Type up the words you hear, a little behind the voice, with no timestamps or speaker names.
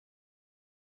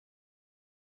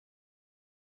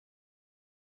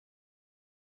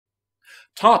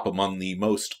Top among the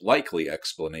most likely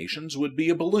explanations would be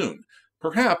a balloon,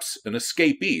 perhaps an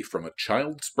escapee from a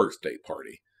child's birthday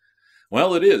party.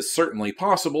 While it is certainly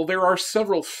possible, there are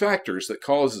several factors that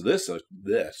cause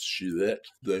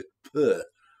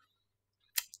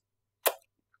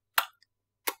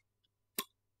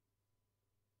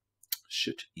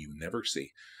shit you never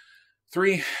see.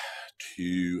 3,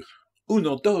 2, 1,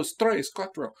 2, 3,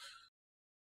 4.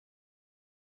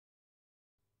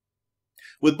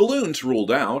 With balloons ruled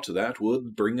out, that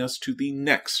would bring us to the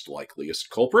next likeliest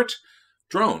culprit,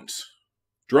 drones.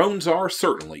 Drones are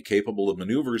certainly capable of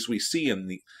maneuvers we see in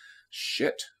the...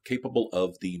 capable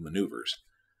of the maneuvers.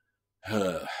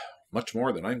 Much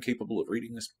more than I'm capable of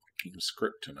reading this fucking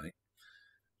script tonight.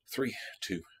 3,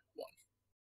 2, 1.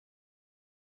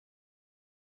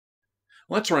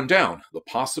 Let's run down the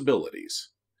possibilities.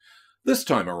 This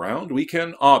time around, we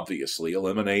can obviously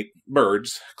eliminate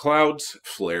birds, clouds,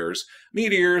 flares,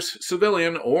 meteors,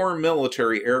 civilian or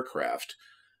military aircraft.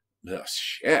 Ugh,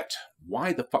 shit.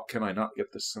 Why the fuck can I not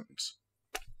get this sentence?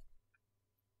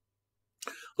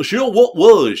 Michelle, what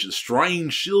was the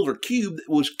strange silver cube that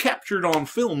was captured on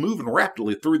film moving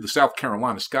rapidly through the South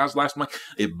Carolina skies last month?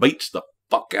 It beats the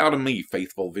fuck out of me,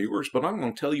 faithful viewers, but I'm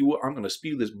going to tell you what, I'm going to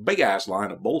spew this big-ass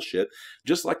line of bullshit,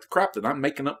 just like the crap that I'm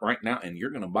making up right now, and you're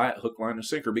going to buy it hook, line, and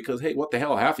sinker, because, hey, what the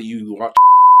hell, half of you watch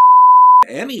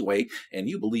anyway, and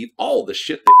you believe all the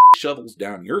shit that shovels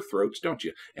down your throats, don't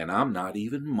you? And I'm not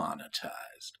even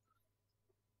monetized.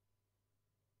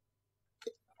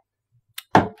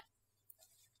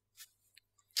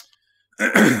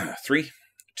 Three,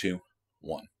 2,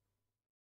 1.